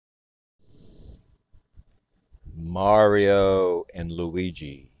Mario and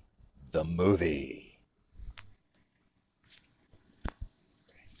Luigi, the movie.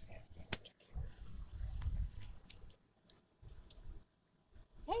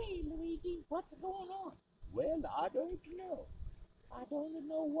 Hey, Luigi, what's going on? Well, I don't know. I don't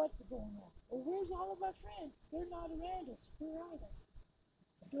know what's going on. Well, where's all of our friends? They're not around us. Where are they?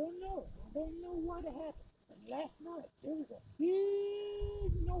 I don't know. I don't know what happened. But last night, there was a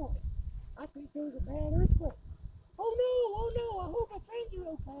big noise. I think there was a bad earthquake. Oh no, I hope our friends are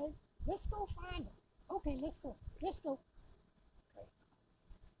okay. Let's go find them. Okay, let's go. Let's go.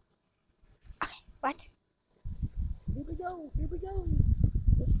 Okay, what? Here we go. Here we go.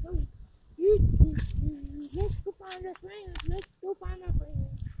 Let's go. Let's go find our friends. Let's go find our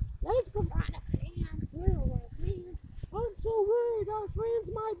friends. Let's go find our friends. Where are our friends? I'm so worried our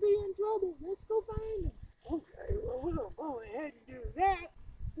friends might be in trouble. Let's go find them. Okay, well, we'll go ahead and do that.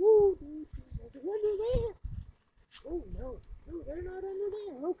 Ooh, there's a window there. Oh, no, they're not under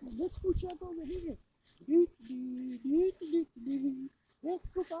there. Okay, let's go check over here. Let's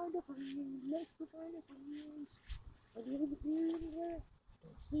go find our friends. Let's go find our friends. Are they over here anywhere? I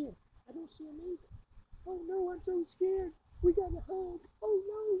don't see them. I don't see them either. Oh no, I'm so scared. We got a hug. Oh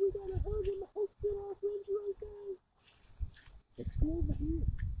no, we got a hug and I hope that our friends are okay. Let's go over here.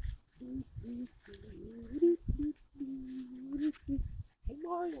 Hey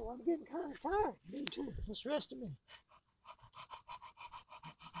Mario, I'm getting kind of tired. Me too. Let's rest a minute.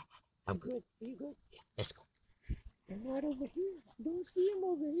 I'm good. Are you good? Yeah, let's go. They're not over here. I don't see them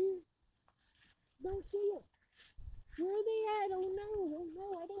over here. Don't see them. Where are they at? Oh no,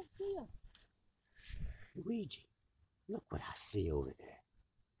 I don't see them. Luigi, look what I see over there.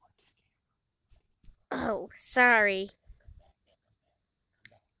 Oh, sorry.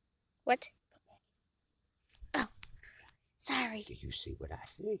 What? Oh, sorry. Do you see what I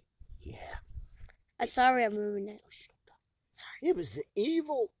see? Yeah. I'm sorry I'm moving it. Sorry. It was the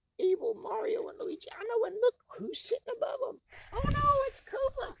evil Mario and Luigi. I know, and look who's sitting above them. Oh no, it's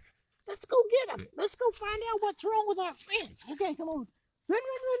Koopa. Let's go get him. Let's go find out what's wrong with our friends. Okay, come on. Run,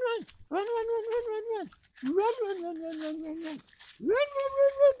 run, run, run. Run, run, run, run, run, run. Run, run, run, run, run, run, run. Run, run,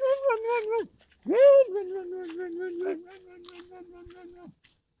 run, run, run, run, run, run. Run, run, run, run, run, run, run, run, run, run, run, run.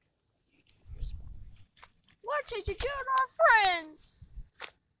 What did you do to our friends?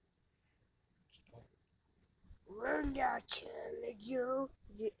 We're not telling you.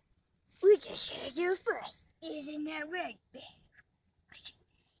 We just heard you first. Isn't that right, babe?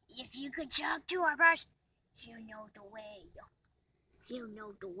 If you could talk to our boss, you know the way. You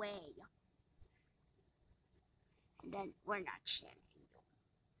know the way. And then we're not telling you.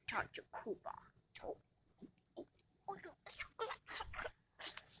 Talk to Koopa.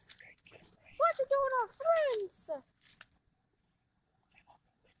 What's he doing to our friends?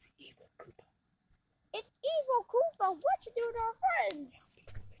 It's evil Koopa. It's evil Koopa. What you doing to our friends?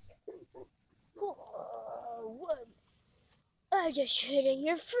 What? I'm just hitting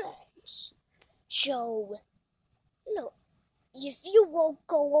your friends. So, look, if you won't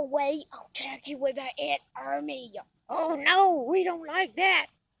go away, I'll attack you with my ant army. Oh no, we don't like that.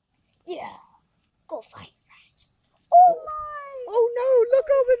 Yeah, go fight. Oh my! Oh no, look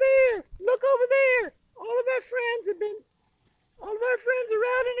over there! Look over there! All of our friends are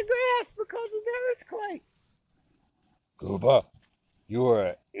out in the grass because of the earthquake. Koopa, you are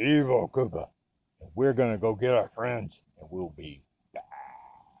an evil Koopa. And we're gonna go get our friends, and we'll be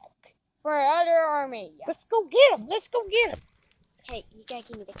back. For another army. Let's go get them. Let's go get them. Hey, you gotta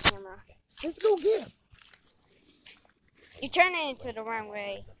give me the camera. Let's go get them. You turn it into the wrong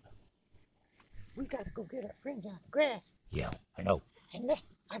way. We gotta go get our friends out of the grass. Yeah, I know. And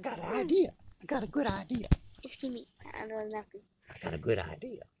I got an idea. I got a good idea. Just give me a little napkin. I got a good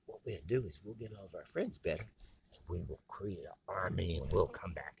idea. What we'll do is we'll get all of our friends better. And we will create an army and we'll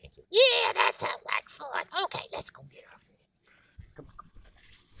come back and get. Yeah, that sounds like fun. Okay, let's go get our friends. Come on, come on.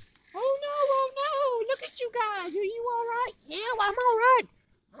 Oh no, look at you guys. Are you all right? Yeah, I'm all right.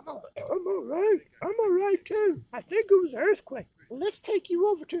 I'm all right too. I think it was an earthquake. Well, let's take you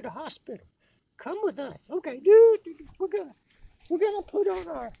over to the hospital. Come with us. Okay, dude. We're gonna put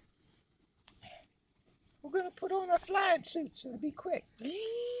on our flying suits. It'll be quick.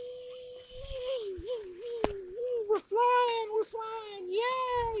 We're flying.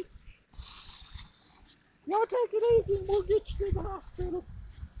 Yay! Y'all take it easy and we'll get you to the hospital.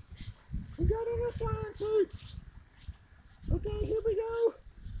 We got on our flying suits. Okay, here we go.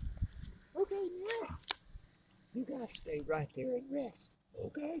 Okay, now you guys stay right there and rest.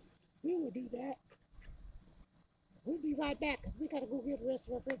 Okay? We will do that. We'll be right back because we got to go get the rest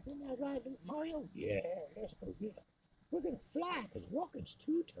of our friends. Isn't that right, Mario? Yeah, let's go get them. We're gonna fly because walking's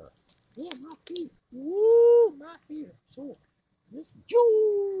too tough. Yeah, my feet. Woo, my feet are sore. Let's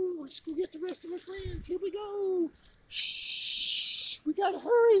go get the rest of our friends. Here we go. Shh. We gotta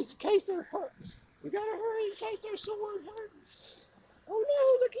hurry in case they're hurt. We gotta hurry in case they're sore and hurt. Oh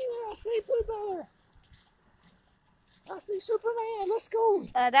no, look here. I see Blue Bear. I see Superman. Let's go.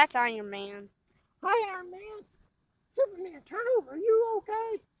 That's Iron Man. Hi, Iron Man. Superman, turn over. Are you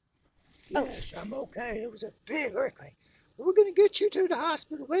okay? Oh. Yes, I'm okay. It was a big earthquake. We're going to get you to the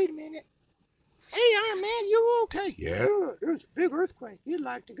hospital. Wait a minute. Hey, Iron Man, you okay? Yeah, there was a big earthquake. It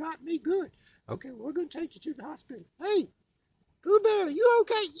like to got me good. Okay, we're going to take you to the hospital. Hey, Pooh Bear, you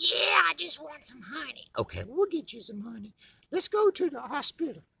okay? Yeah, I just want some honey. Okay, we'll get you some honey. Let's go to the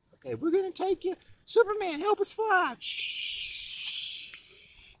hospital. Okay, we're going to take you. Superman, help us fly.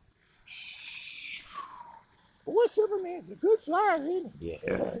 Shh. Shh. Boy, Superman's a good flyer, isn't he?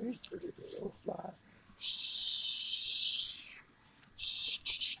 Yeah, he's a pretty good old flyer. Shh.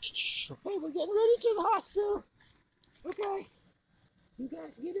 Shh. Okay, we're getting ready to the hospital. Okay. You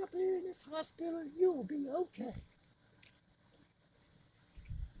guys get up here in this hospital, you'll be okay.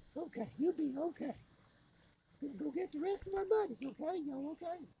 Okay, you'll be okay. We're gonna go get the rest of our buddies, okay? Y'all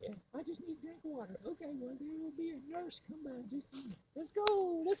okay? Yeah. I just need to drink water. Okay, well, there will be a nurse come by in just a minute. Let's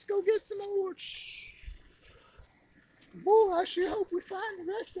go get some more. Shh. Boy, I sure hope we find the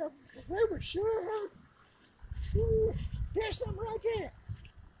rest of them, because they were sure hurt. Ooh, there's some right there.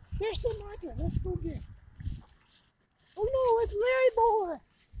 There's some right there. Let's go get it. Oh no, it's Larry Boy.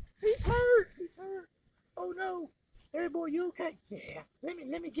 He's hurt. He's hurt. Oh no. Larry Boy, you okay? Yeah.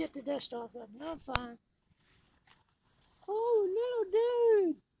 Let me get the dust off of me. I'm fine. Oh, little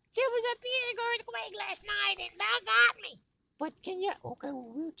dude. There was a big earthquake last night and that got me. But can you? Okay,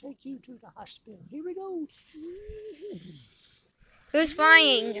 well, we'll take you to the hospital. Here we go. Who's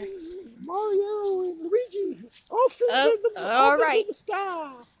flying? Mario and Luigi. Off all right. into the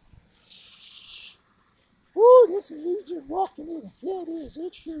sky. Ooh, this is easier than walking in it. Yeah, it is.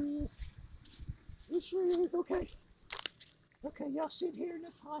 It sure is. It sure is. Okay. Okay, y'all sit here in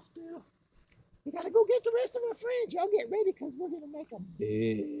this hospital. We gotta go get the rest of our friends. Y'all get ready, because we're gonna make a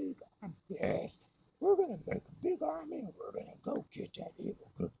big army. Yes. We're gonna make a big army and we're gonna go get that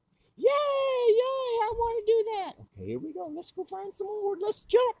evil cookie. Yay! Yay! I wanna do that. Okay, here we go. Let's go find some more. Let's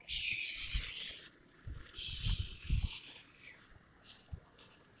jump. Shh.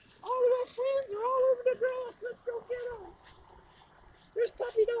 All of our friends are all over the grass. Let's go get them. There's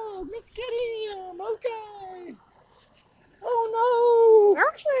Puppy Dog. Let's get him. Okay. Oh no!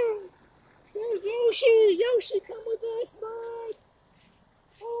 Yoshi. There's Yoshi! Yoshi, come with us, bud!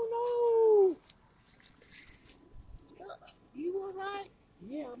 Oh no! You alright?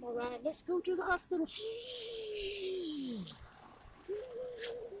 Yeah, I'm alright. Let's go to the hospital.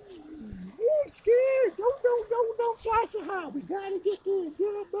 Oh, I'm scared! Don't fly so high. We gotta get there and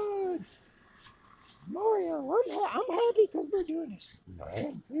get our buds. Mario, I'm happy because we're doing this.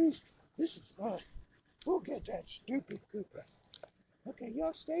 Man, this is fun. We'll get that stupid Koopa. Okay,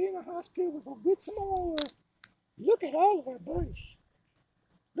 y'all stay in the hospital. We're gonna get some more. Look at all of our buddies.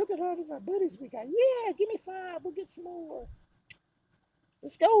 Look at all of our buddies we got. Yeah, give me 5. We'll get some more.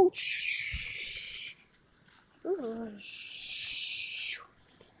 Let's go.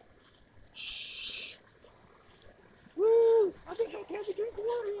 Woo! I think I have to have a drink of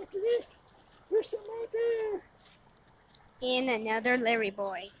water after this. There's some right there. And another Larry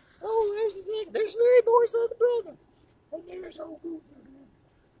Boy. Oh, there's Larry Boy's other brother. And there's old Boo.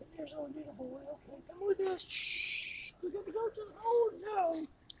 And there's old little boy. Okay, come with us. Shh. We're gonna go to the. Oh no!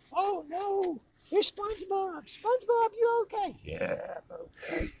 Oh no! There's SpongeBob. SpongeBob, you okay? Yeah, I'm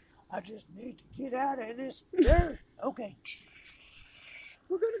okay. I just need to get out of this dirt. Okay.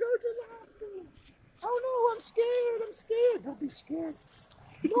 We're gonna go to the hospital. Oh no! I'm scared. I'm scared. Don't be scared.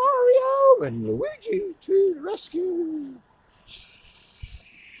 Mario and Luigi to the rescue.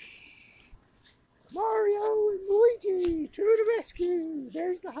 Mario and Luigi to the rescue.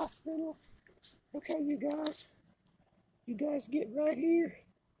 There's the hospital. Okay, you guys get right here.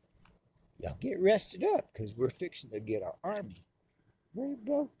 Y'all get rested up because we're fixing to get our army. We're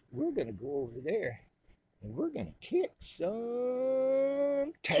going to go over there and we're going to kick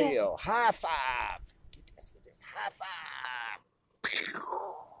some tail. High five. Get this high five.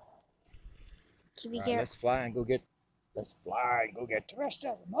 Keep me All right, careful. let's fly and go get the rest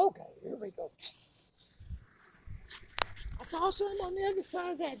of them. Okay, here we go. I saw some on the other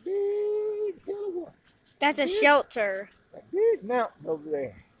side of that big hill of wood. That's a shelter. That big mountain over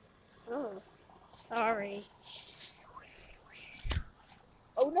there. Oh, sorry.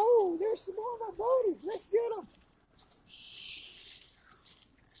 Oh no, there's some more of my buddies. Let's get them.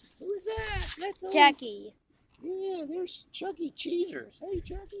 Who's that? Let's Jackie. Yeah, there's Chuck E. Cheesers. Hey,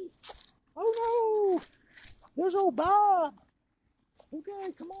 Chucky. Oh, no. There's old Bob.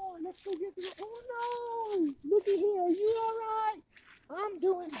 Okay, come on. Let's go get the... Oh, no. Looky here. Are you all right? I'm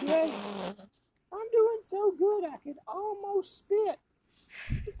doing great. I'm doing so good I could almost spit.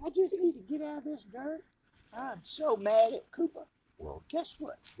 I just need to get out of this dirt. I'm so mad at Koopa. Well, guess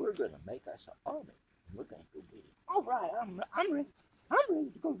what? We're going to make us an army. We're going to go get it. All right, I'm ready. I'm ready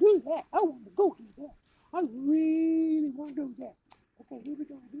to go do that. I want to go do that. I really want to do that. Okay, here we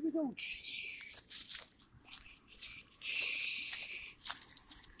go. Here we go.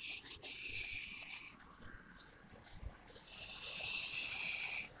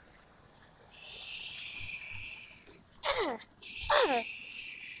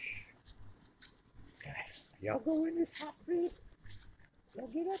 Y'all go in this hospital. Y'all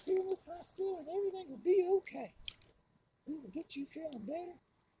get up here in this hospital and everything will be okay. We will get you feeling better.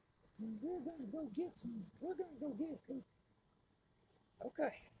 And we're gonna go get some. We're gonna go get a Koopa.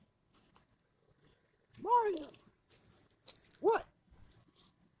 Okay. Mario. What?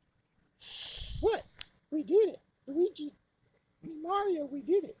 What? We did it. Luigi. Mario, we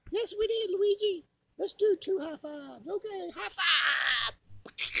did it. Yes, we did, Luigi. Let's do 2 high fives. Okay, high five.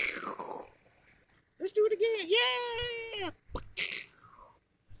 Let's do it again. Yeah.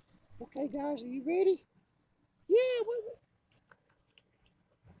 Okay, guys, are you ready? Yeah.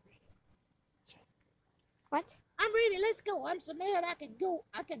 What? I'm ready. Let's go. I'm so mad I can go.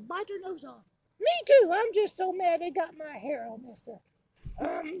 I can bite your nose off. Me too. I'm just so mad they got my hair all messed up.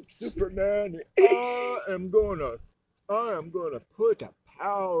 Superman, I am gonna put a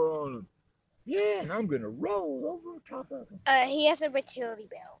power on him. Yeah, and I'm gonna roll over the top of him. He has a utility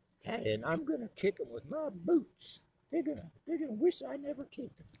belt. And I'm gonna kick him with my boots. They're gonna wish I never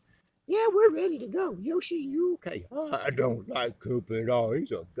kicked him. Yeah, we're ready to go. Yoshi, you okay? I don't like Koopa at all.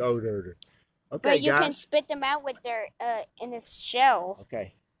 He's a goat herder. Okay, But you guys. can spit them out with their in this shell.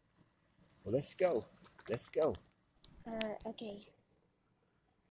 Okay. Well, let's go. Let's go. Okay.